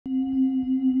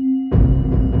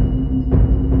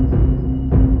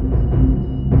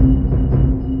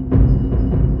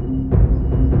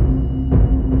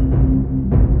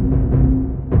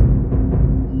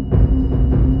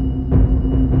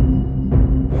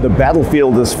The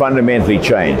battlefield has fundamentally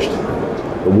changed.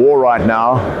 The war right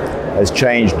now has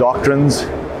changed doctrines,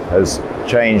 has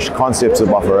changed concepts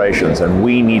of operations, and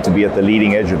we need to be at the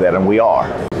leading edge of that, and we are.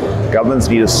 Governments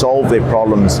need to solve their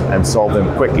problems and solve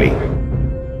them quickly.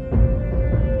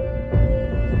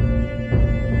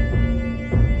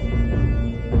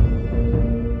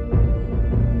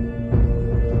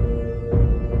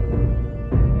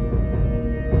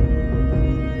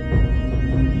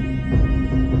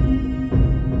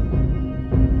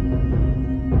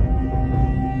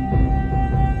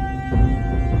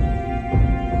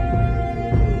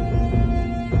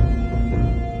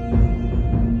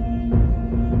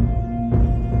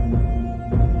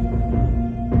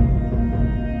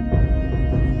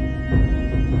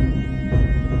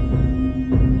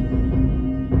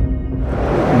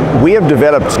 We have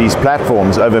developed these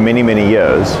platforms over many, many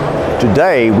years.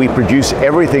 Today, we produce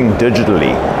everything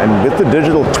digitally, and with the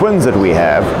digital twins that we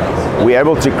have, we're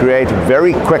able to create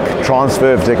very quick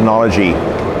transfer of technology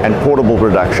and portable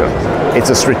production.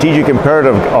 It's a strategic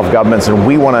imperative of governments, and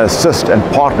we want to assist and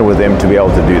partner with them to be able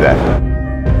to do that.